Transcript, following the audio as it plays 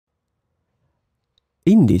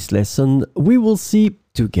in this lesson, we will see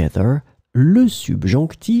together le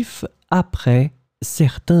subjonctif après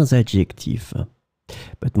certains adjectifs.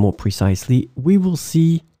 But more precisely, we will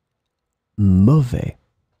see mauvais.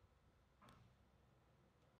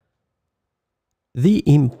 The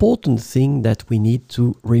important thing that we need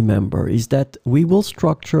to remember is that we will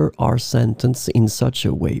structure our sentence in such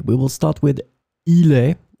a way. We will start with il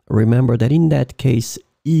est. Remember that in that case,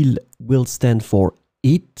 il will stand for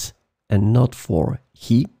it and not for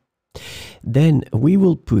he. Then we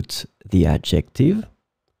will put the adjective,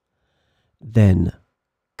 then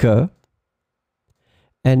que,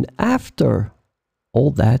 and after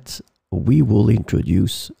all that, we will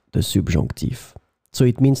introduce the subjonctif. So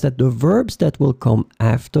it means that the verbs that will come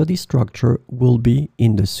after the structure will be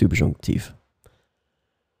in the subjunctive.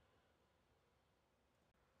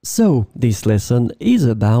 So this lesson is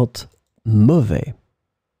about mauvais.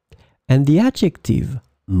 And the adjective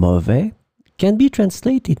mauvais can be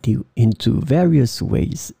translated into various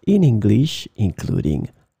ways in English, including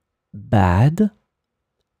bad,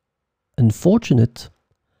 unfortunate,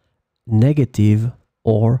 negative,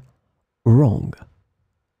 or wrong.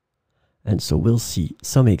 And so we'll see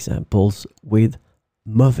some examples with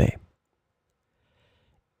mauvais.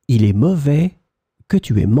 Il est mauvais que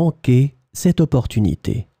tu aies manqué cette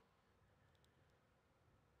opportunité.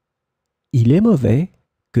 Il est mauvais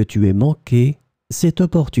que tu aies manqué cette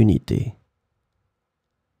opportunité.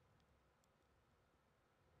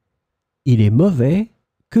 Il est mauvais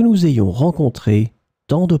que nous ayons rencontré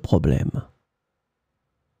tant de problèmes.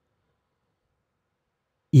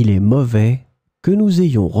 Il est mauvais que nous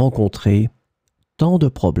ayons rencontré tant de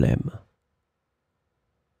problèmes.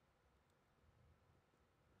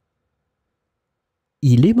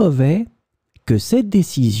 Il est mauvais que cette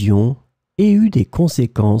décision ait eu des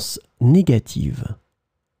conséquences négatives.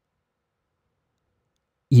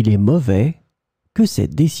 Il est mauvais que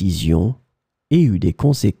cette décision ait eu des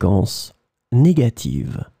conséquences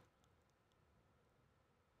négatives.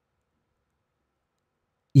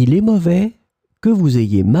 Il est mauvais que vous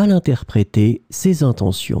ayez mal interprété ses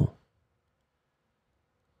intentions.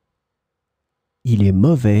 Il est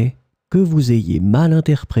mauvais que vous ayez mal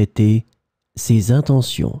interprété ses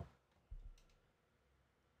intentions.